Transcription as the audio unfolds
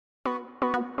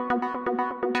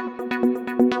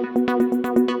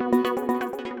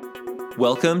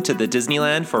Welcome to the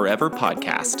Disneyland Forever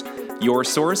podcast, your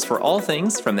source for all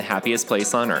things from the happiest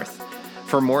place on earth.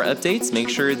 For more updates, make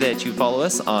sure that you follow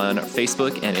us on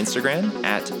Facebook and Instagram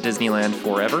at Disneyland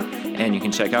Forever, and you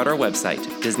can check out our website,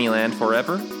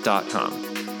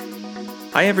 DisneylandForever.com.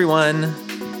 Hi, everyone.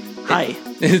 Hi.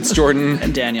 It's Jordan.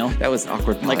 And Daniel. That was an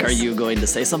awkward pause. Like, are you going to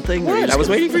say something? What? I was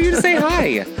waiting for you to say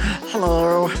hi.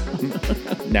 Hello.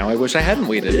 Now I wish I hadn't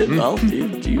waited. Well,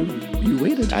 you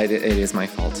waited. It is my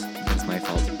fault. It's my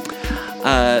fault.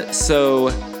 So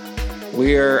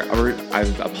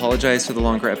I've apologized for the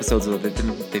longer episodes, though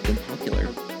they've been popular.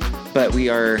 But we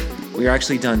are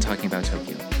actually done talking about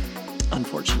Tokyo.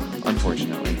 Unfortunately.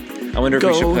 I wonder if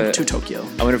we should put to Tokyo.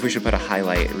 I wonder if we should put a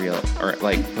highlight reel, or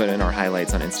like put in our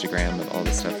highlights on Instagram of all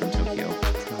the stuff from Tokyo.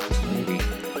 Maybe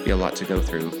be a lot to go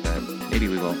through, but maybe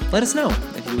we will. Let us know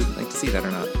if you would like to see that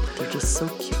or not. They're just so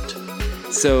cute.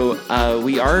 So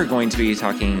we are going to be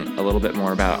talking a little bit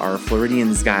more about our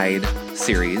Floridian's Guide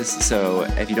series. So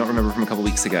if you don't remember from a couple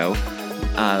weeks ago,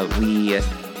 we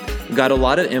got a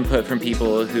lot of input from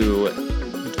people who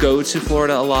go to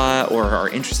Florida a lot or are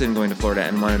interested in going to Florida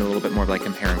and wanted a little bit more of like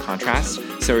compare and contrast.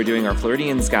 So we're doing our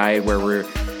Floridian's Guide where we're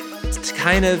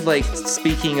kind of like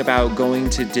speaking about going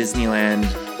to Disneyland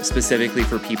specifically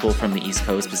for people from the East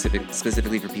Coast,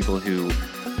 specifically for people who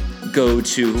go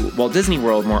to Walt Disney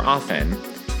World more often.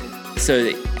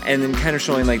 So, and then kind of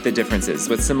showing like the differences,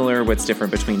 what's similar, what's different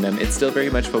between them. It's still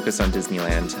very much focused on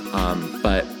Disneyland,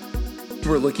 but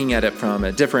we're looking at it from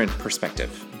a different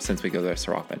perspective since we go there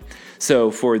so often. So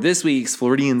for this week's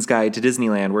Floridian's Guide to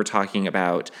Disneyland, we're talking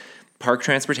about park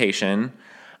transportation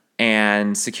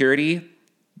and security,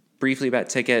 briefly about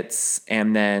tickets,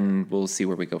 and then we'll see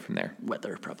where we go from there.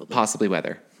 Weather, probably. Possibly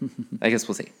weather. I guess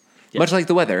we'll see. Yep. Much like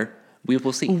the weather, we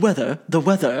will see. The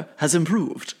weather has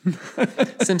improved.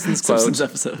 Simpsons quote. Simpsons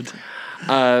episode.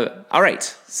 All right,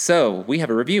 so we have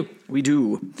a review. We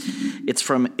do. It's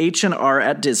from H&R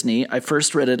at Disney. I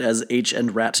first read it as H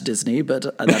and Rat Disney,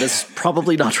 but that is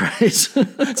probably not right.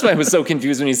 That's why I was so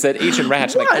confused when you said H and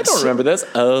Rat. Like, I don't remember this.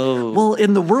 Oh. Well,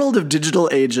 in the world of digital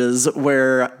ages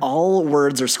where all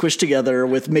words are squished together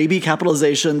with maybe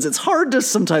capitalizations, it's hard to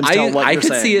sometimes tell what you're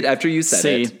saying. I could see it after you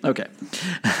said it. Okay.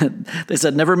 They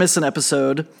said, never miss an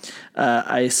episode.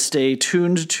 I stay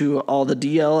tuned to all the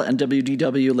DL and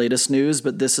WDW latest news,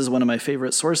 but this is one of my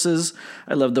favorite sources.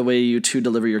 I love the way you two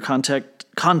deliver your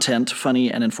content,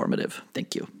 funny and informative.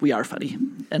 Thank you. We are funny.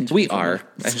 And we are.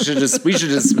 We should just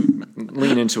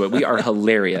lean into it. We are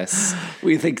hilarious.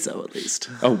 We think so, at least.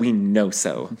 Oh, we know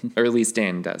so. Or at least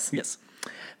Dan does. Yes.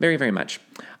 Very, very much.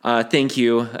 Thank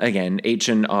you again,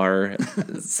 H&R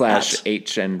 /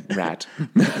 H and Rat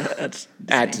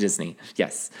at Disney.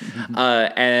 Yes.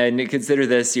 And consider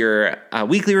this your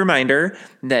weekly reminder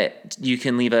that you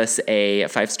can leave us a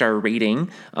 5-star rating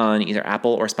on either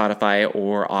Apple or Spotify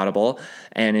or Audible.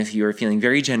 And if you're feeling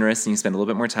very generous and you spend a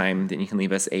little bit more time, then you can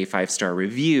leave us a 5-star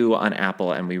review on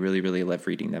Apple. And we really, really love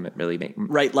reading them. It really makes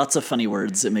lots of funny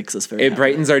words. It makes us very happy.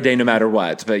 Brightens our day no matter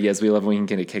what. But yes, we love when we can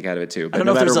get a kick out of it too. But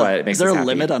no matter what, it makes us happy. Is there a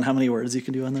limit on how many words you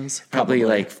can do on those? Probably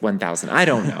like 1,000. I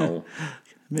don't know.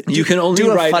 You can only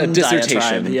write a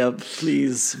dissertation. Diatribe. Yeah,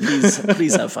 please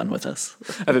have fun with us.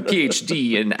 I have a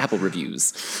PhD in Apple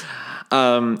reviews.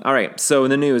 All right. So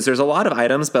in the news, there's a lot of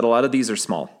items, but a lot of these are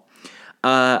small.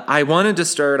 I wanted to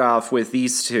start off with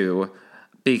these two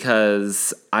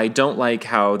because I don't like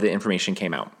how the information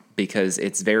came out because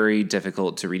it's very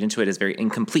difficult to read into it. It's very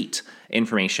incomplete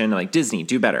information. Like Disney,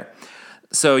 do better.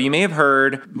 So you may have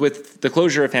heard with the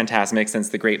closure of Fantasmic since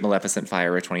the Great Maleficent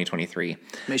Fire of 2023.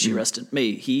 It rest in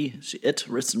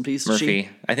peace. Murphy. She.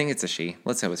 I think it's a she.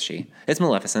 Let's go with she. It's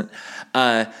Maleficent.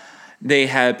 They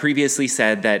had previously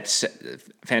said that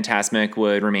Fantasmic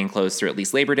would remain closed through at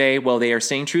least Labor Day. Well, they are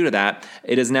staying true to that.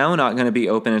 It is now not going to be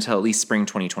open until at least spring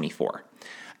 2024.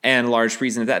 And a large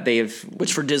reason of that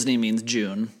which for Disney means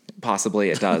June. Possibly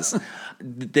it does.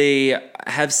 They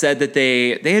have said that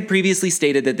they had previously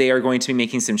stated that they are going to be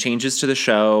making some changes to the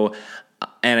show.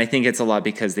 And I think it's a lot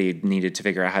because they needed to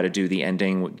figure out how to do the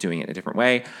ending, doing it in a different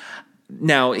way.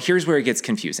 Now, here's where it gets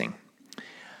confusing.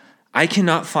 I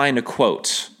cannot find a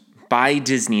quote by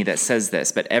Disney that says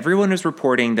this, but everyone is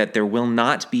reporting that there will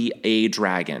not be a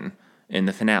dragon in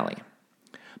the finale.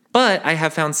 But I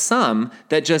have found some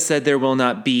that just said there will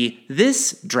not be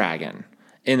this dragon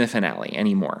in the finale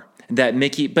anymore.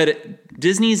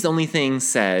 Disney's only thing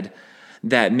said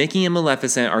that Mickey and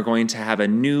Maleficent are going to have a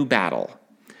new battle.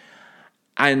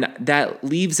 And that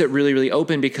leaves it really, really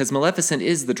open because Maleficent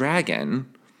is the dragon.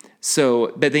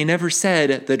 But they never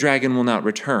said the dragon will not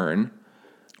return.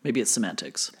 Maybe it's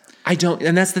semantics. I don't,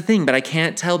 and that's the thing, but I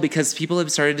can't tell because people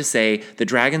have started to say the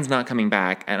dragon's not coming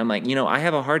back. And I'm like, I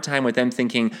have a hard time with them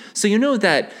thinking, so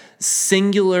that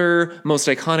singular, most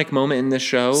iconic moment in this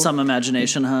show? Some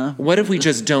imagination, huh? What if we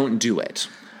just don't do it?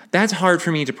 That's hard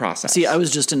for me to process. See, I was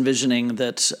just envisioning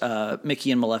that Mickey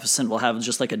and Maleficent will have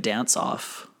just like a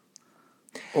dance-off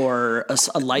or a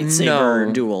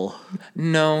lightsaber duel.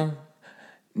 No.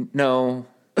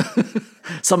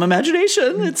 Some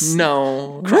imagination. It's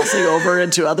crossing over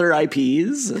into other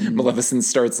IPs. And Maleficent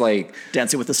starts like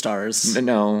Dancing with the Stars.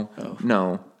 No.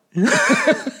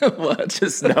 What?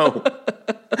 Just no.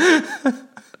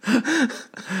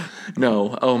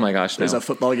 No. Oh my gosh. No. There's a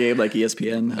football game like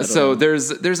ESPN. So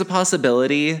there's a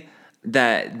possibility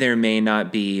that there may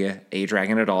not be a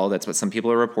dragon at all. That's what some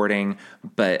people are reporting,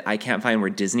 but I can't find where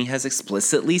Disney has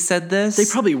explicitly said this. They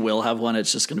probably will have one.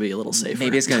 It's just going to be a little safer.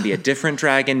 Maybe it's going to be a different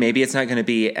dragon. Maybe it's not going to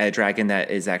be a dragon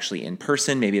that is actually in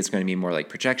person. Maybe it's going to be more like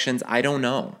projections. I don't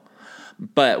know.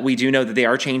 But we do know that they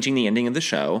are changing the ending of the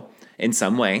show in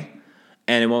some way,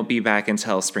 and it won't be back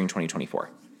until spring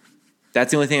 2024. That's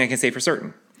the only thing I can say for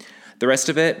certain. The rest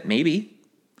of it, maybe.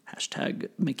 Hashtag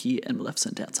Mickey and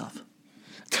Maleficent dance off.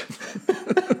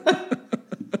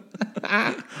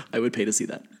 I would pay to see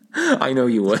that. I know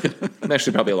you would.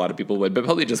 Actually, probably a lot of people would, but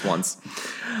probably just once.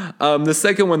 The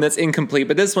second one that's incomplete,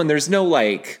 but this one, there's no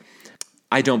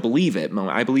I don't believe it.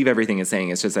 I believe everything it's saying.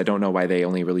 It's just I don't know why they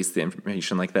only released the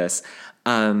information like this.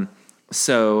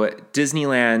 So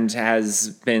Disneyland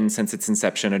has been, since its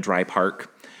inception, a dry park.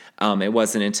 It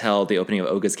wasn't until the opening of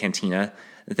Oga's Cantina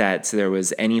that there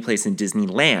was any place in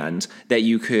Disneyland that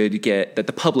that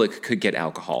the public could get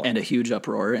alcohol. And a huge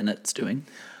uproar in its doing.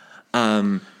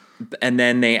 And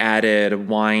then they added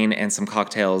wine and some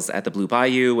cocktails at the Blue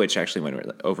Bayou, which actually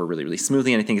went over really, really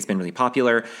smoothly, and I think it's been really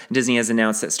popular. Disney has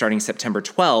announced that starting September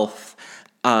 12th,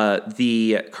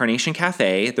 the Carnation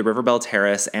Cafe, the River Belle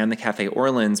Terrace, and the Cafe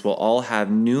Orleans will all have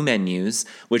new menus,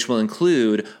 which will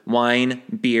include wine,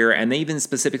 beer, and they even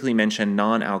specifically mention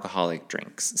non-alcoholic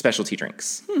drinks, specialty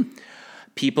drinks.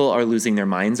 People are losing their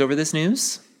minds over this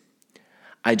news.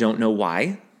 I don't know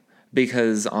why,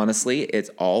 because honestly, it's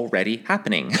already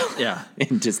happening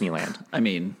in Disneyland. I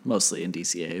mean, mostly in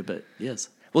DCA, but yes.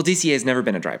 Well, DCA has never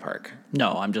been a dry park.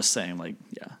 No, I'm just saying,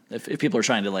 if people are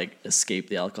trying to, escape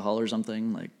the alcohol or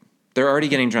something, they're already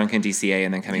getting drunk in DCA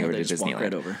and then coming over to Disneyland. Walk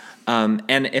right over.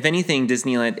 And if anything,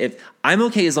 Disneyland, I'm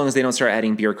okay as long as they don't start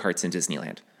adding beer carts in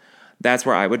Disneyland. That's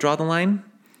where I would draw the line.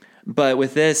 But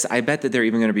with this, I bet that they're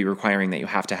even going to be requiring that you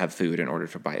have to have food in order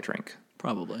to buy a drink.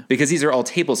 Probably. Because these are all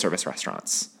table service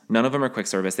restaurants. None of them are quick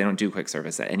service. They don't do quick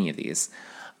service at any of these.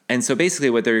 And so basically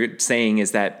what they're saying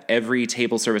is that every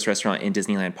table service restaurant in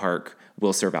Disneyland Park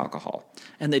will serve alcohol.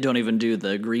 And they don't even do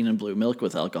the green and blue milk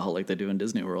with alcohol like they do in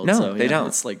Disney World. No, they don't.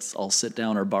 It's all sit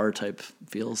down or bar type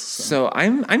feels. So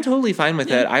I'm totally fine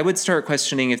with it. I would start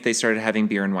questioning if they started having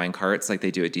beer and wine carts like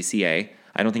they do at DCA.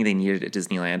 I don't think they need it at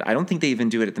Disneyland. I don't think they even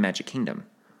do it at the Magic Kingdom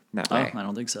that way. I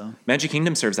don't think so. Magic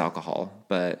Kingdom serves alcohol,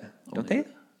 but don't they?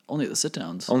 Only at the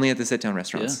sit-downs. Only at the sit-down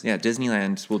restaurants. Yeah,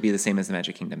 Disneyland will be the same as the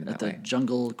Magic Kingdom in that way. At the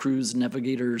Jungle Cruise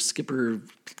Navigator Skipper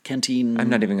Canteen. I'm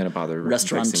not even going to bother.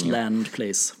 Restaurant land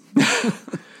place.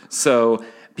 So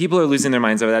people are losing their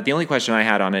minds over that. The only question I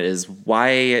had on it is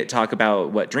why talk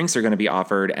about what drinks are going to be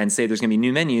offered and say there's going to be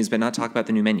new menus, but not talk about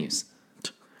the new menus?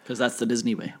 Because that's the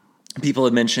Disney way. People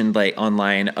have mentioned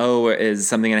online, is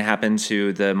something going to happen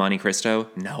to the Monte Cristo?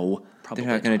 No, probably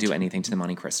they're not going to do anything to the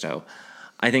Monte Cristo.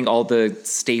 I think all the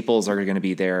staples are going to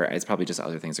be there. It's probably just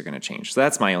other things are going to change. So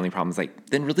that's my only problem. Is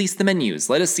then release the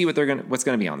menus. Let us see what's going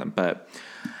to be on them. But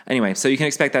anyway, so you can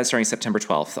expect that starting September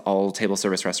 12th. All table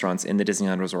service restaurants in the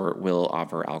Disneyland Resort will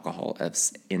offer alcohol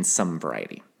in some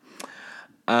variety.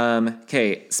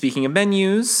 Okay, speaking of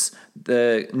menus,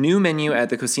 the new menu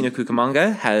at the Cocina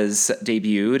Cucamonga has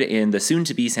debuted in the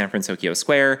soon-to-be San Francisco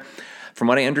Square. From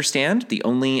what I understand, the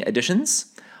only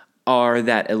additions are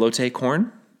that elote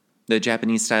corn, the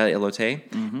Japanese-style elote,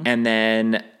 and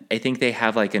then I think they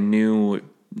have a new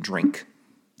drink.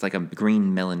 It's like a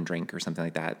green melon drink or something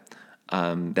like that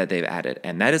that they've added.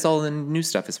 And that is all the new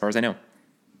stuff as far as I know.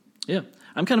 Yeah.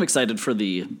 I'm kind of excited for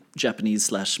the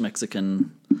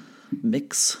Japanese/Mexican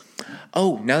mix.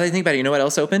 Oh, now that I think about it, you know what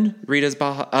else opened? Rita's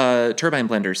Turbine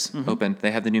Blenders opened.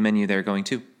 They have the new menu there going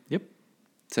too. Yep.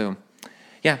 So,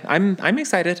 yeah, I'm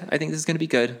excited. I think this is going to be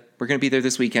good. We're going to be there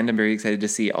this weekend. I'm very excited to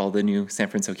see all the new San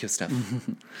Francisco stuff. It's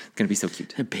going to be so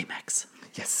cute. Baymax.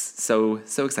 Yes, so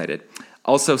excited.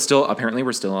 Also, apparently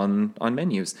we're still on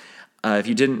menus. If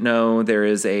you didn't know, there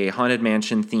is a Haunted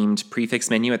Mansion-themed prefix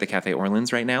menu at the Cafe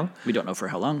Orleans right now. We don't know for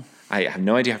how long. I have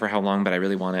no idea for how long, but I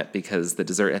really want it because the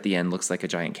dessert at the end looks like a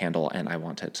giant candle, and I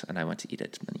want it, and I want to eat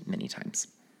it many, many times.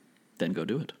 Then go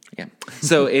do it. Yeah.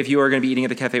 So if you are going to be eating at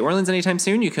the Cafe Orleans anytime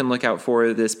soon, you can look out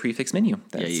for this prefix menu.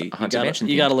 That's you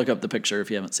got to look up the picture if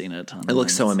you haven't seen it. It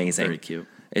looks so amazing. Very cute.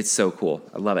 It's so cool.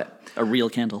 I love it. A real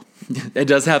candle. It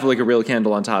does have like a real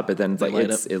candle on top, but then like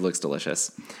it looks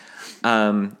delicious.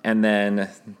 And then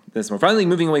we're finally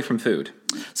moving away from food.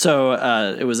 So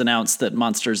it was announced that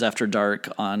Monsters After Dark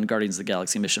on Guardians of the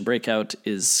Galaxy Mission Breakout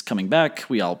is coming back.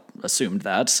 We all assumed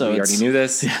that. So we already knew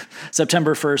this. Yeah,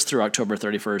 September 1st through October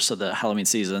 31st, so the Halloween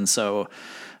season. So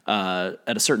at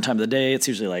a certain time of the day, it's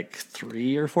usually like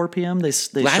 3 or 4 p.m. They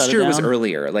Last year it was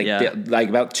earlier, like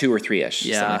about 2 or 3-ish.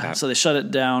 Yeah, so they shut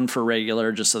it down for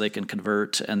regular just so they can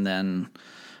convert, and then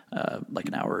like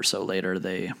an hour or so later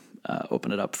they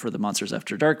open it up for the Monsters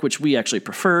After Dark, which we actually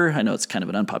prefer. I know it's kind of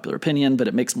an unpopular opinion, but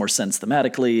it makes more sense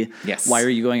thematically. Yes. Why are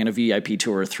you going on a VIP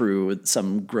tour through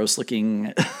some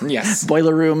gross-looking yes.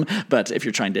 boiler room? But if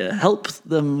you're trying to help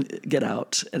them get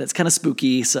out, and it's kind of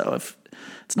spooky, so if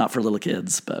it's not for little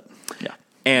kids, but yeah.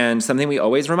 And something we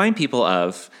always remind people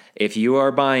of, if you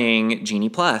are buying Genie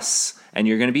Plus and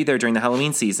you're going to be there during the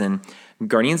Halloween season,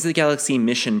 Guardians of the Galaxy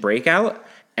Mission Breakout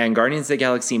and Guardians of the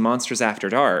Galaxy Monsters After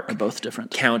Dark are both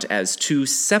different. Count as 2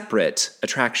 separate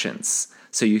attractions.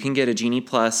 So you can get a Genie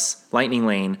Plus Lightning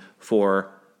Lane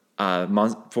for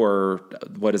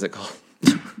what is it called?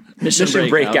 Mission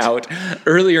Breakout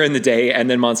earlier in the day, and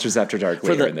then Monsters After Dark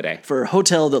later in the day. For a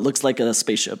hotel that looks like a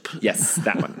spaceship. Yes,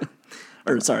 that one.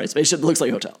 Spaceship that looks like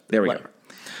a hotel. There we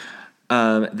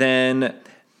go. Then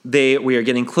we are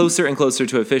getting closer and closer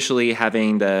to officially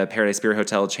having the Paradise Pier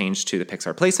Hotel changed to the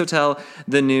Pixar Place Hotel.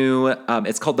 The new,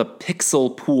 it's called the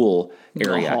Pixel Pool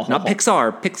area. Not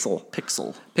Pixar, Pixel.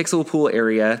 Pixel Pool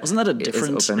area. Wasn't that a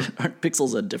different, aren't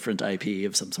Pixels a different IP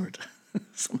of some sort?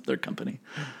 Some other company.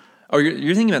 Oh,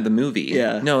 you're thinking about the movie.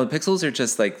 Yeah. No, the pixels are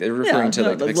just like, they're referring to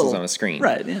like the pixels on a screen.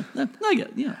 Right, yeah. I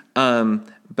get it, yeah.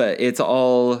 But it's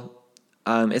all,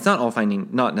 it's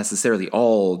not necessarily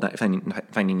all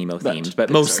Finding Nemo themed, but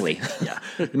mostly. Yeah.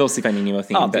 Mostly Finding Nemo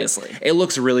themed. Obviously. It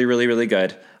looks really, really, really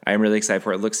good. I'm really excited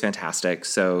for it. It looks fantastic.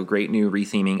 So great new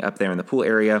retheming up there in the pool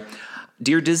area.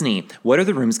 Dear Disney, what are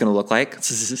the rooms going to look like?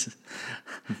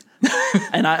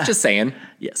 And just saying.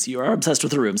 Yes, you are obsessed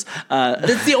with the rooms.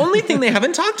 That's the only thing they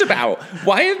haven't talked about.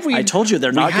 Why have we? I told you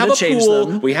they're not going to change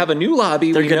them. We have a new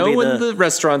lobby. We know what the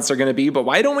restaurants are going to be, but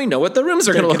why don't we know what the rooms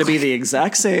are going to look like? They're going to be the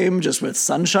exact same, just with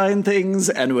sunshine things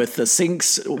and with the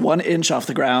sinks 1 inch off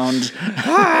the ground.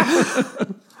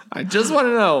 I just want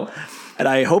to know. And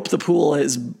I hope the pool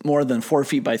is more than 4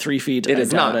 feet by 3 feet. It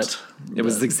is not. It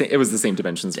was the same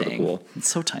dimensions for the pool. It's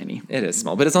so tiny. It is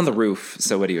small, but it's on the roof.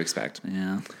 So what do you expect?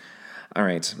 Yeah. All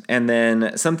right. And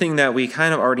then something that we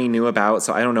kind of already knew about,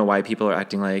 so I don't know why people are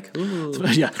acting like, ooh.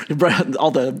 Yeah,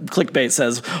 all the clickbait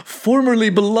says, formerly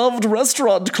beloved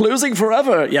restaurant closing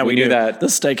forever. Yeah, we knew that. The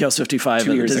Steakhouse 55 at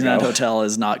the Disneyland Hotel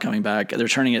is not coming back. They're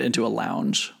turning it into a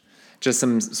lounge. Just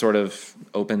some sort of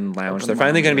open lounge. They're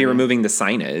finally going to be removing the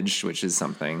signage, which is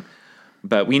something.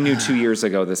 But we knew 2 years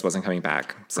ago this wasn't coming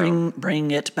back. So.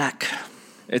 Bring it back.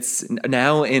 It's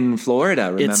now in Florida,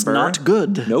 remember? It's not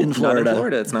good nope, in Florida. Not in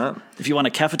Florida, it's not. If you want a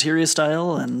cafeteria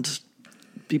style and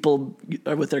people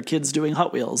are with their kids doing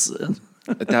Hot Wheels.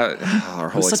 Our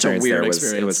whole experience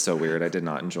there was so weird. I did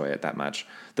not enjoy it that much.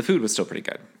 The food was still pretty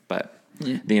good, but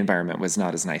the environment was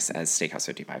not as nice as Steakhouse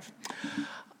 55.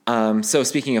 So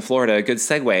speaking of Florida, a good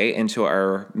segue into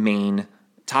our main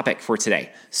topic for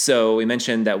today. So we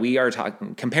mentioned that we are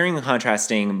comparing and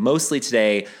contrasting mostly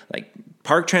today, like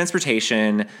park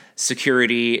transportation,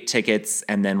 security, tickets,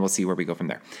 and then we'll see where we go from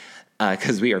there.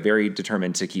 Because we are very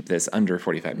determined to keep this under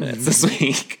 45 minutes this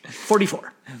week.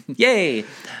 44. Yay!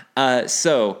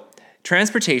 So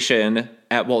transportation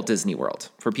at Walt Disney World.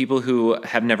 For people who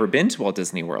have never been to Walt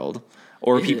Disney World,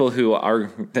 or people who are...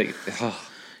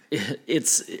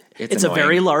 It's a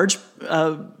very large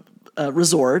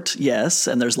resort, yes,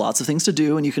 and there's lots of things to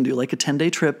do, and you can do like a 10-day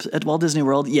trip at Walt Disney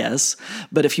World, yes.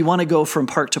 But if you want to go from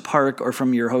park to park or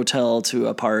from your hotel to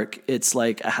a park, it's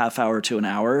like a half hour to an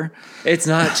hour. It's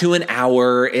not to an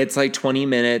hour. It's like 20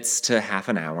 minutes to half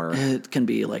an hour. It can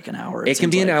be like an hour. It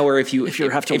can be an hour if you're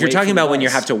talking about when you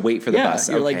have to wait for the bus.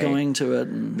 You're like going to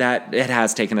it. That it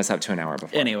has taken us up to an hour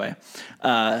before. Anyway,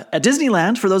 at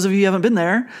Disneyland, for those of you who haven't been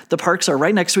there, the parks are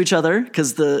right next to each other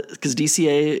because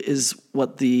DCA is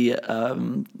what the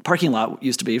parking lot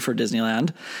used to be for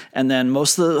Disneyland. And then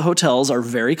most of the hotels are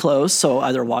very close, so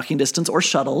either walking distance or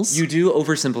shuttles. You do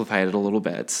oversimplify it a little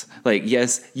bit. Like,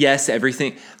 yes,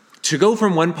 everything. To go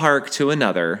from one park to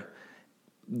another,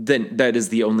 then that is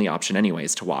the only option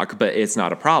anyways to walk, but it's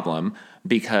not a problem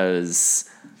because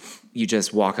you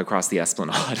just walk across the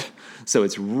Esplanade. So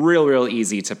it's real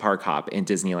easy to park hop in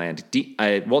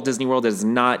Disneyland. Walt Disney World is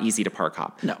not easy to park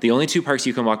hop. No. The only two parks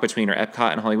you can walk between are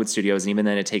Epcot and Hollywood Studios, and even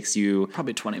then it takes you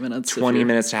probably 20 minutes. 20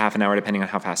 minutes to half an hour, depending on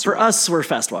how fast you For walk. us, we're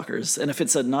fast walkers, and if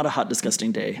it's not a hot,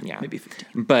 disgusting day, maybe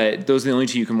 15. But those are the only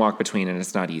two you can walk between, and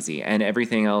it's not easy. And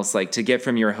everything else, like to get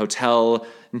from your hotel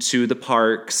to the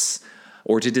parks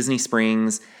or to Disney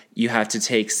Springs, you have to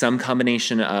take some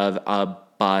combination of a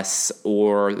bus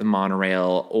or the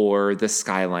monorail or the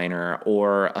Skyliner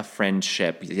or a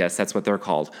Friendship. Yes, that's what they're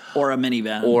called. Or a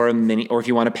minivan. Or if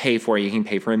you want to pay for it, you can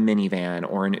pay for a minivan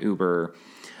or an Uber.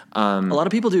 A lot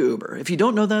of people do Uber. If you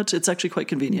don't know that, it's actually quite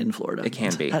convenient in Florida. It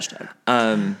can be. Hashtag.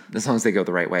 As long as they go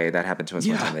the right way. That happened to us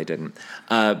one time. They didn't.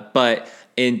 But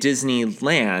in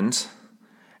Disneyland,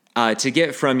 to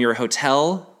get from your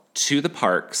hotel to the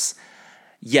parks,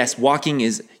 yes, walking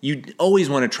is, you always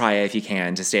want to try if you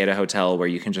can to stay at a hotel where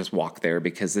you can just walk there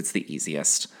because it's the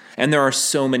easiest. And there are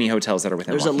so many hotels that are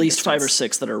within There's at least distance. 5 or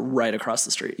 6 that are right across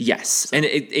the street. Yes, and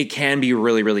it can be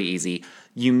really easy.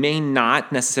 You may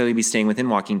not necessarily be staying within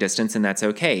walking distance, and that's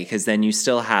okay, because then you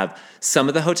still have some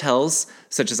of the hotels,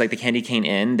 such as like the Candy Cane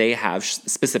Inn, they have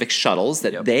specific shuttles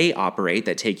that they operate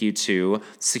that take you to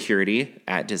security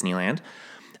at Disneyland.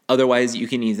 Otherwise, you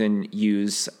can even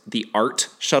use the ART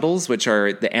shuttles, which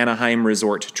are the Anaheim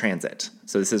Resort Transit.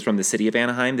 So this is from the city of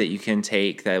Anaheim that you can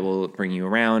take that will bring you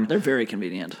around. They're very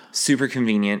convenient. Super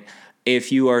convenient.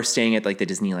 If you are staying at like the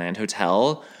Disneyland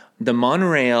Hotel, the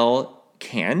monorail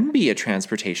can be a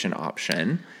transportation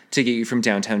option to get you from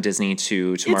downtown Disney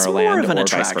to Tomorrowland or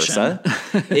vice versa.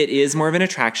 It is more of an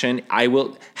attraction.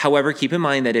 However, keep in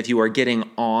mind that if you are getting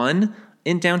on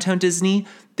in downtown Disney,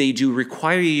 they do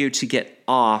require you to get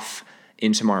off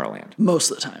in Tomorrowland.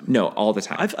 Most of the time. No, all the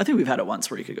time. I think we've had it once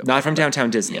where you could go. Not from downtown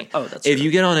Disney. Yeah. Oh, that's If true.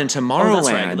 you get on in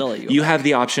Tomorrowland, right. you have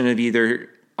the option of either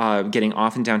getting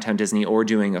off in downtown Disney or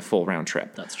doing a full round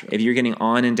trip. That's true. If you're getting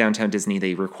on in downtown Disney,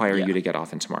 they require you to get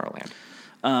off in Tomorrowland.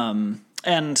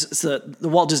 And so the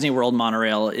Walt Disney World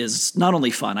monorail is not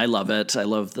only fun, I love it. I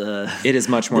love It is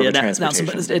much more of a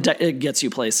transportation. It gets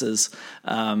you places.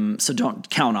 So don't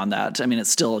count on that. I mean, it's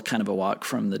still kind of a walk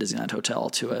from the Disneyland Hotel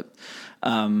to it.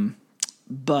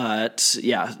 But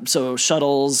yeah, so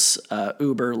shuttles,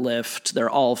 Uber, Lyft, they're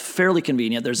all fairly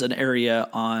convenient. There's an area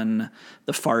on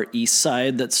the far east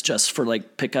side that's just for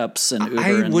like pickups and Uber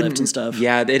and Lyft and stuff.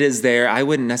 Yeah, it is there. I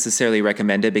wouldn't necessarily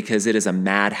recommend it because it is a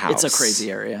madhouse. It's a crazy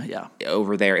area, yeah.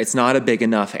 Over there. It's not a big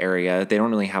enough area. They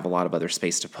don't really have a lot of other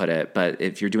space to put it. But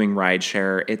if you're doing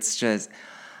rideshare, it's just...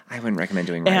 I wouldn't recommend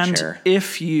doing rideshare. And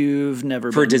if you've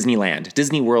never For been... Disneyland.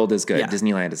 Disney World is good. Yeah.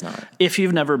 Disneyland is not. If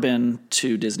you've never been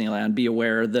to Disneyland, be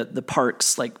aware that the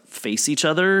parks like face each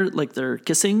other like they're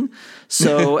kissing.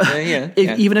 So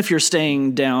even if you're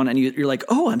staying down and you're like,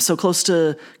 oh, I'm so close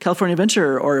to California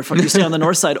Adventure, or if you stay on the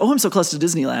north side, oh, I'm so close to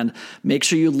Disneyland, make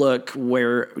sure you look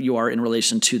where you are in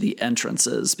relation to the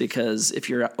entrances, because if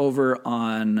you're over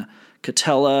on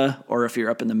Catella, or if you're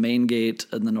up in the main gate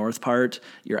in the north part,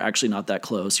 you're actually not that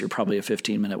close. You're probably a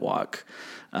 15-minute walk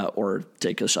or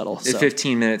take a shuttle. So.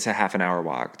 15 minutes to half an hour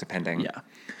walk, depending.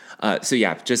 Yeah.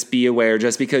 Just be aware,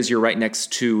 just because you're right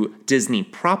next to Disney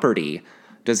property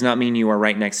does not mean you are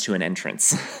right next to an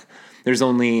entrance. There's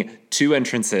only 2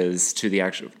 entrances to the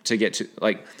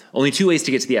only 2 ways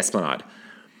to get to the Esplanade.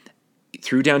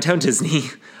 Through downtown Disney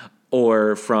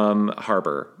or from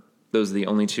Harbor. Those are the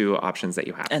only 2 options that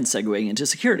you have. And segueing into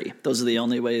security. Those are the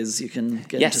only ways you can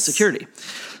get into security.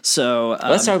 So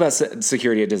let's talk about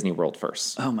security at Disney World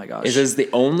first. Oh my gosh. This is the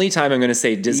only time I'm going to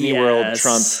say Disney World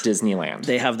trumps Disneyland.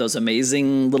 They have those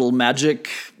amazing little magic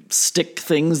stick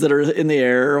things that are in the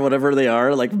air or whatever they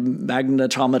are, like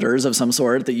magnetometers of some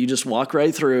sort that you just walk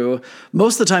right through.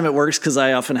 Most of the time it works because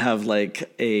I often have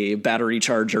like a battery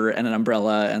charger and an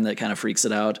umbrella, and that kind of freaks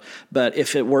it out. But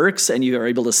if it works and you are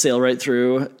able to sail right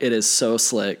through, it is so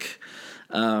slick.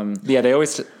 They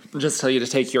always just tell you to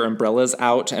take your umbrellas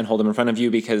out and hold them in front of you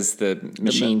because the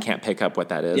machine can't pick up what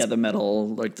that is. Yeah, the metal,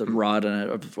 like the rod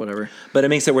and whatever. But it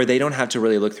makes it where they don't have to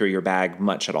really look through your bag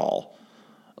much at all.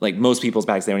 Like most people's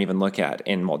bags, they don't even look at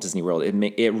in Walt Disney World.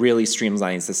 It really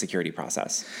streamlines the security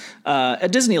process.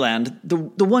 At Disneyland,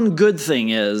 the one good thing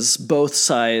is both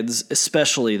sides,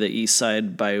 especially the east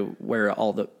side by where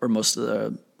most of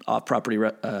the off-property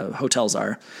hotels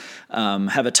are,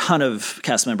 have a ton of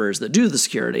cast members that do the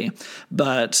security,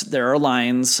 but there are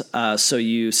lines. So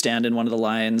you stand in one of the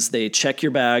lines. They check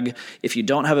your bag. If you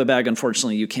don't have a bag,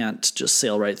 unfortunately, you can't just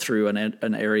sail right through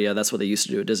an area. That's what they used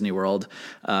to do at Disney World.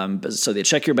 So they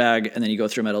check your bag, and then you go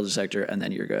through a metal detector, and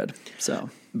then you're good. So.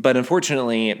 But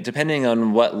unfortunately, depending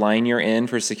on what line you're in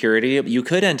for security, you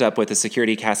could end up with a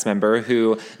security cast member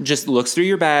who just looks through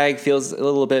your bag, feels a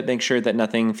little bit, makes sure that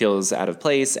nothing feels out of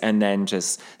place, and then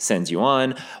just sends you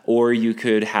on. Or you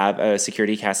could have a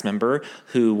security cast member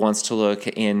who wants to look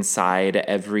inside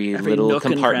every little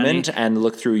compartment and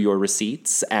look through your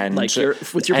receipts and with your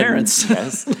parents,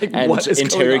 yes, and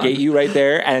interrogate you right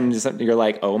there. And you're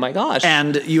like, oh my gosh!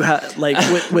 And you have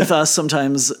with us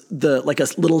sometimes a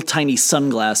little tiny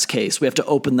sunglass case. We have to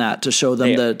open that to show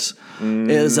them that it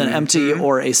is an empty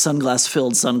or a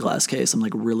sunglass-filled sunglass case. I'm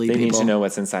like, really? They need to know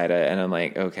what's inside it, and I'm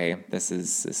like, okay, this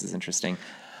is interesting.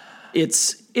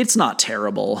 It's not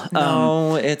terrible.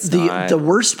 No, it's not. The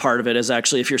worst part of it is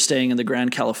actually if you're staying in the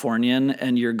Grand Californian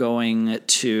and you're going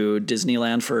to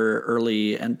Disneyland for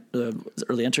early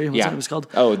entry. What's that was called?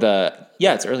 Oh,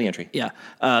 it's early entry. Yeah,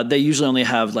 they usually only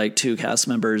have like 2 cast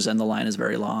members, and the line is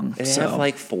very long. They have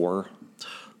like 4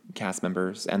 cast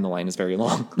members, and the line is very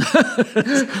long.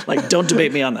 Like, don't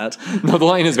debate me on that. No, the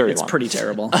line is very long. It's pretty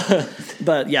terrible.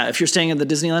 But yeah, if you're staying in the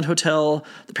Disneyland Hotel,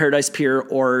 the Paradise Pier,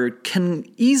 or can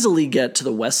easily get to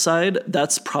the west side,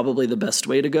 that's probably the best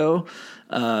way to go.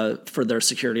 For their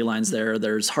security lines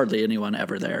there's hardly anyone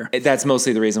ever there. That's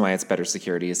mostly the reason why it's better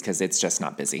security, is because it's just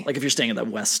not busy. Like if you're staying at that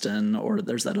Westin, or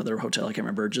there's that other hotel, I can't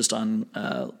remember, just on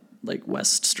like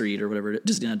West Street or whatever,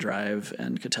 Disneyland Drive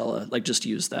and Catella, like just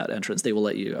use that entrance. They will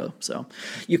let you go. So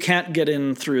you can't get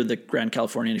in through the Grand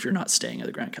Californian if you're not staying at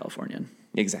the Grand Californian.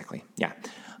 Exactly. Yeah.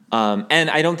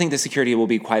 And I don't think the security will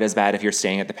be quite as bad if you're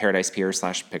staying at the Paradise Pier /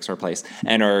 Pixar Place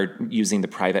and are using the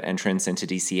private entrance into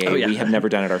DCA. Oh, yeah. We have never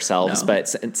done it ourselves, but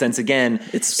since again,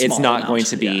 it's not going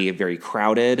to be very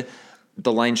crowded,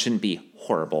 the line shouldn't be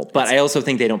horrible. But I also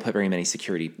think they don't put very many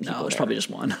security people No, there's there. probably just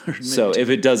one. So if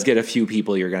it does get a few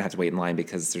people, you're going to have to wait in line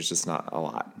because there's just not a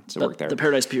lot to work there. The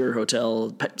Paradise Pier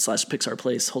Hotel / Pixar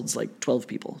Place holds like 12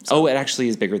 people. So it actually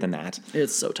is bigger than that.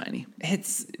 It's so tiny.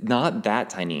 It's not that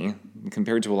tiny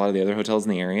compared to a lot of the other hotels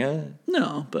in the area.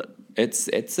 No, but it's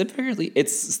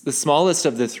the smallest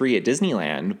of the 3 at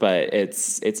Disneyland, but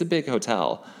it's a big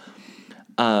hotel.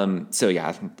 So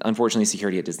yeah, unfortunately,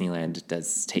 security at Disneyland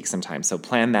does take some time. So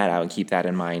plan that out and keep that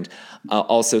in mind.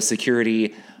 Also,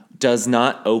 security does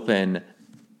not open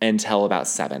until about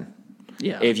 7.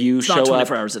 Yeah, if you it's show not up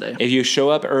 24 hours a day. If you show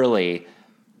up early,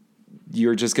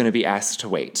 you're just going to be asked to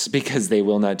wait because they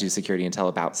will not do security until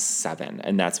about 7,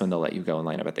 and that's when they'll let you go and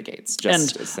line up at the gates.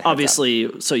 And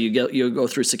obviously, so you go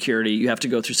through security. You have to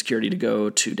go through security to go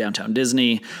to Downtown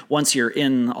Disney. Once you're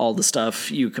in all the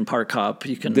stuff, you can park hop.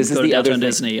 You can go to Downtown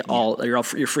Disney.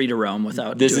 You're free to roam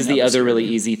without. This is the other really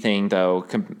easy thing, though.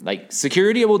 Like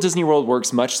security at Walt Disney World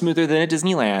works much smoother than at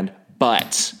Disneyland,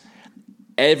 but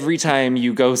every time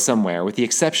you go somewhere, with the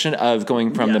exception of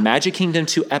going from the Magic Kingdom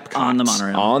to Epcot on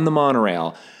the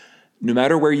monorail, no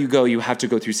matter where you go, you have to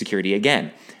go through security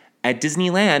again. At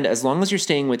Disneyland, as long as you're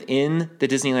staying within the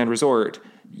Disneyland Resort,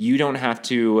 you don't have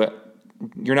to.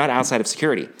 You're not outside of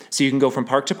security, so you can go from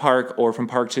park to park or from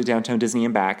park to Downtown Disney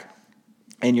and back,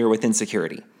 and you're within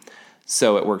security.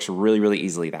 So it works really, really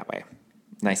easily that way.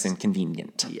 Nice and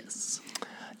convenient. Yes.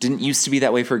 Didn't used to be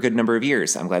that way for a good number of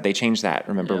years. I'm glad they changed that.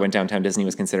 Remember when Downtown Disney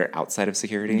was considered outside of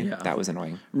security? Yeah. That was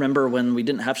annoying. Remember when we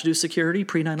didn't have to do security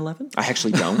pre 9/11? I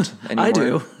actually don't anymore. I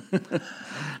do.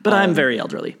 But I'm very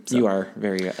elderly. So. You are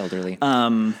very elderly.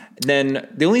 Then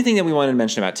the only thing that we wanted to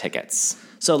mention about tickets.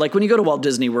 So like when you go to Walt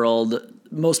Disney World,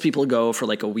 most people go for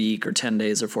like a week or 10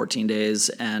 days or 14 days.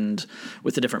 And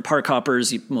with the different park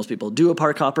hoppers, most people do a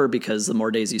park hopper because the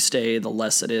more days you stay, the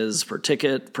less it is per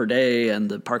ticket per day. And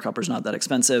the park hopper's not that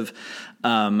expensive.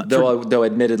 Though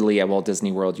admittedly at Walt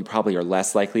Disney World, you probably are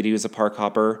less likely to use a park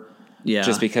hopper. Yeah.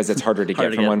 Just because it's harder to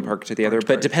get from one park to the other.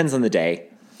 But it depends on the day.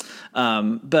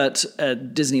 But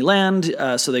at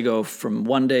Disneyland, so they go from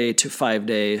 1 day to 5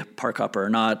 day park hopper or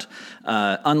not.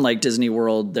 Unlike Disney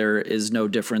World, there is no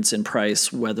difference in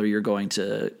price whether you're going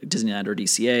to Disneyland or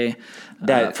DCA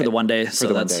for the 1 day.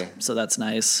 So that's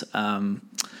nice.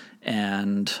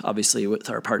 And obviously with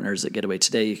our partners at Getaway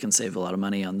Today, you can save a lot of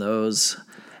money on those.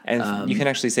 And you can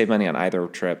actually save money on either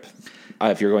trip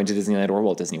if you're going to Disneyland or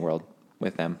Walt Disney World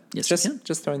with them. Yes,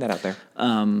 just throwing that out there.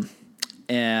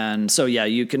 And so, yeah,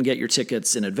 you can get your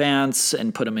tickets in advance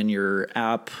and put them in your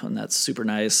app, and that's super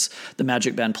nice. The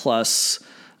Magic Band Plus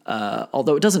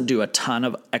Although it doesn't do a ton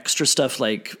of extra stuff,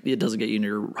 like it doesn't get you in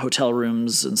your hotel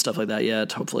rooms and stuff like that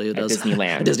yet. Hopefully it does.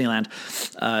 Disneyland. At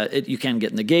Disneyland. You can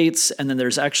get in the gates, and then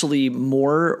there's actually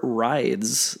more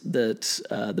rides that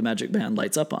the Magic Band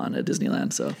lights up on at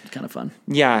Disneyland, so kind of fun.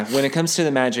 Yeah, when it comes to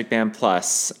the Magic Band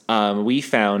Plus, we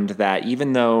found that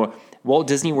even though Walt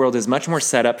Disney World is much more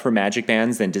set up for Magic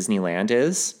Bands than Disneyland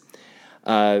is,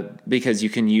 because you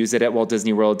can use it at Walt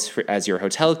Disney World as your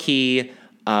hotel key.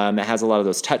 It has a lot of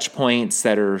those touch points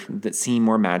that seem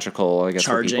more magical, I guess.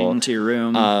 Charging to your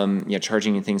room.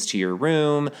 Charging things to your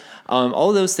room. All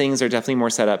of those things are definitely more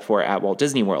set up for at Walt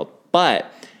Disney World.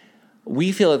 But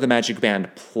we feel that the Magic Band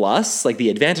Plus, like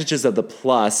the advantages of the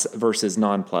Plus versus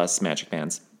non-Plus Magic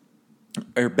Bands,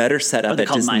 are better set up at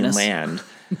Disneyland.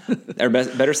 Are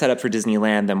better set up for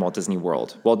Disneyland than Walt Disney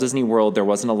World. Walt Disney World, there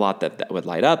wasn't a lot that would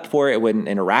light up for it. It wouldn't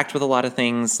interact with a lot of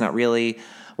things, not really.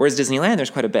 Whereas Disneyland, there's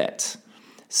quite a bit.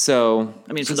 So,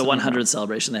 I mean, for the 100th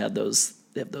celebration, they have those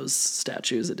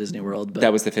statues at Disney World. But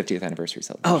that was the 50th anniversary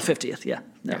celebration. Oh, 50th, yeah.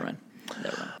 Never mind.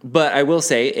 But I will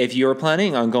say, if you're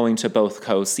planning on going to both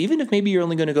coasts, even if maybe you're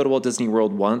only going to go to Walt Disney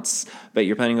World once, but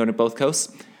you're planning on going to both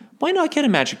coasts, why not get a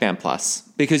Magic Band Plus?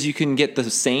 Because you can get the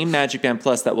same Magic Band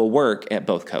Plus that will work at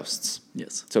both coasts.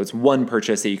 Yes. So it's one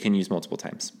purchase that you can use multiple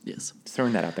times. Yes. Just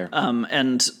throwing that out there.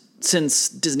 And since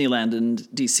Disneyland and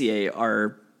DCA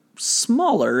are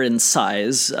smaller in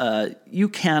size, you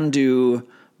can do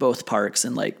both parks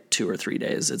in like 2 or 3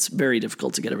 days. It's very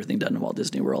difficult to get everything done in Walt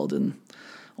Disney World in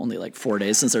only like 4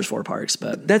 days since there's 4 parks.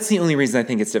 But that's the only reason I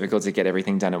think it's difficult to get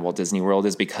everything done at Walt Disney World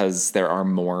is because there are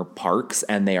more parks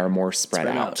and they are more spread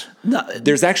out. No,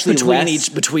 there's actually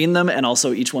between them, and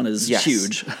also each one is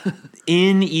huge.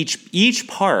 In each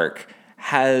park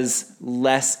has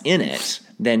less in it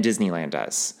than Disneyland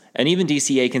does. And even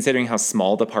DCA, considering how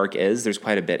small the park is, there's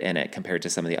quite a bit in it compared to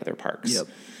some of the other parks. Yep.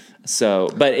 So,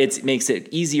 but it makes it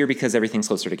easier because everything's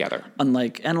closer together.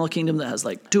 Unlike Animal Kingdom that has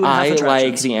like 2.5 attractions. I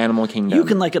like the Animal Kingdom. You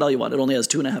can like it all you want. It only has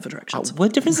 2.5 attractions.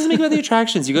 What difference does it make about the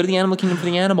attractions? You go to the Animal Kingdom for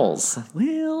the animals.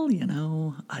 Well,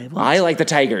 I like the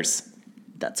tigers.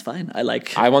 That's fine.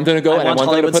 I want them to go, and I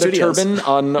want them to put Studios. A turban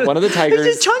on one of the tigers.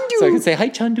 This is Chandu. So I can say, hi,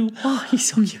 Chandu. Oh, he's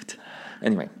so cute.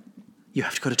 Anyway. You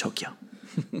have to go to Tokyo.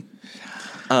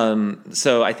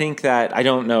 So I think that I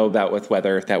don't know about with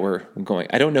weather that we're going.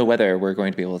 I don't know whether we're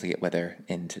going to be able to get weather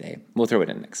in today. We'll throw it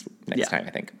in next time,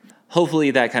 I think.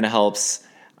 Hopefully that kind of helps.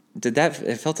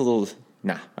 It felt a little,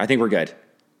 nah, I think we're good.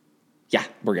 Yeah,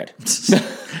 we're good.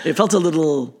 It felt a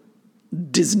little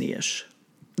Disney-ish.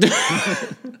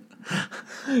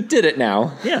 Did it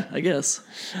now? Yeah, I guess.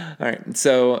 All right.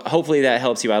 So hopefully that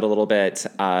helps you out a little bit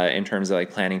in terms of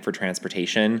like planning for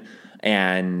transportation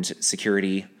and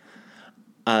security.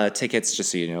 Tickets,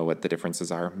 just so you know what the differences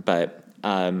are. But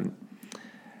I'm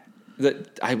just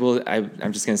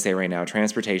going to say right now,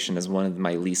 transportation is one of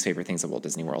my least favorite things at Walt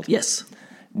Disney World. Yes.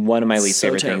 One of my least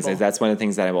favorite things is that's one of the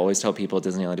things that I always tell people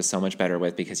Disneyland is so much better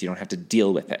with because you don't have to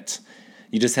deal with it.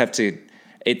 You just have to,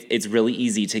 it's really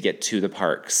easy to get to the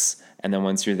parks. And then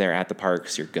once you're there at the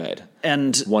parks, you're good.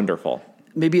 And wonderful.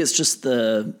 Maybe it's just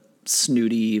the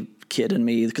snooty kid in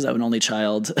me because I'm an only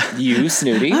child. You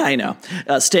snooty? I know.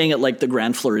 Staying at like the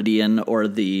Grand Floridian or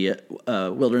the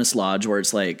Wilderness Lodge where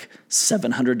it's like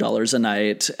 $700 a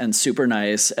night and super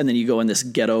nice, and then you go in this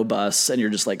ghetto bus and you're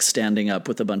just like standing up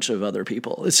with a bunch of other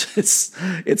people. It's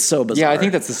so bizarre. Yeah, I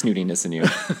think that's the snootiness in you.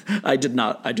 I do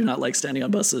not like standing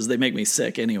on buses. They make me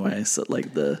sick anyway. So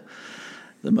like the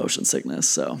motion sickness.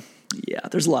 So yeah,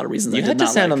 there's a lot of reasons. You had to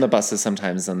stand on the buses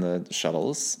sometimes on the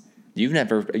shuttles. You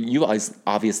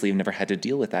obviously have never had to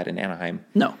deal with that in Anaheim.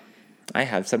 No. I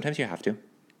have. Sometimes you have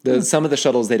to. Some of the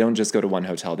shuttles, they don't just go to one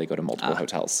hotel, they go to multiple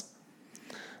hotels.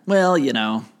 Well,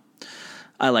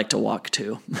 I like to walk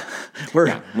too.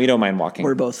 We don't mind walking.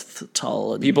 We're both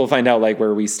tall. And people find out like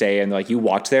where we stay and like, you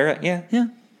walked there? Yeah.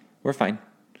 We're fine.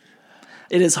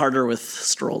 It is harder with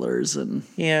strollers and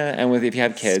and if you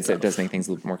have kids, it does make things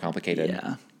a little more complicated.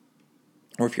 Yeah.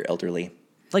 Or if you're elderly.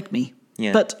 Like me.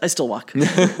 Yeah. But I still walk.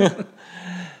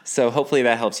 So hopefully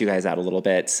that helps you guys out a little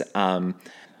bit. We're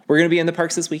going to be in the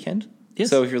parks this weekend. Yes.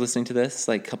 So if you're listening to this,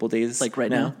 like a couple days. Like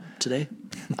right now? Today?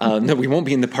 No, we won't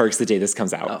be in the parks the day this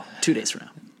comes out. Oh, 2 days from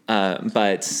now.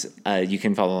 But you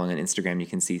can follow along on Instagram. You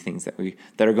can see things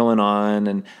that are going on.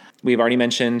 And we've already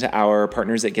mentioned our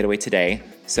partners at Getaway Today.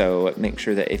 So make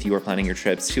sure that if you are planning your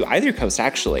trips to either coast,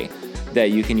 actually,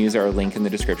 that you can use our link in the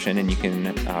description and you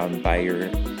can buy your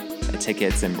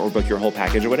tickets or book your whole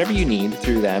package or whatever you need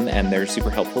through them, and they're super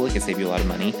helpful. It can save you a lot of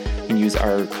money. You can use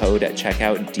our code at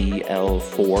checkout,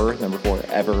 DL4, number 4,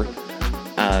 ever,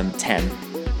 10,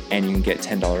 and you can get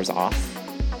 $10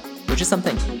 off, which is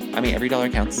something. I mean, every dollar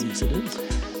counts. Yes, it is.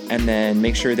 And then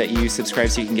make sure that you subscribe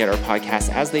so you can get our podcasts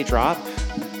as they drop.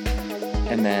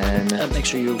 And then make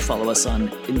sure you follow us on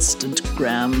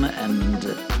Instagram and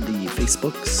the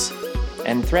Facebooks.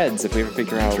 And Threads, if we ever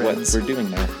figure out what we're doing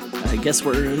there. I guess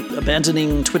we're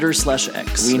abandoning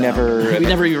Twitter/X. We never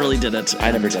really did it.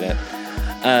 I never did it.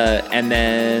 And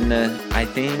then I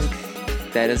think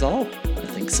that is all. I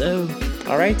think so.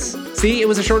 All right. See, it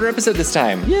was a shorter episode this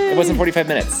time. Yay. It wasn't 45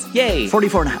 minutes. Yay.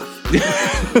 44 and a half.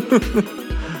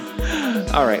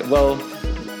 All right. Well,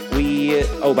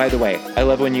 oh, by the way, I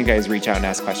love when you guys reach out and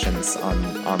ask questions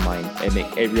online.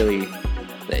 It really,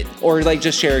 or like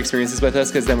just share experiences with us,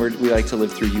 because then we like to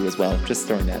live through you as well. Just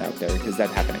throwing that out there, because that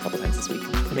happened a couple times this week.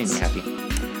 It made me happy.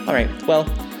 All right. Well,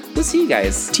 we'll see you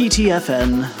guys.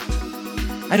 TTFN.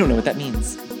 I don't know what that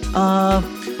means.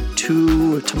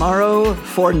 To tomorrow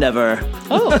for never.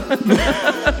 Oh.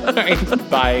 All right.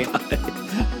 Bye.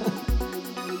 Bye.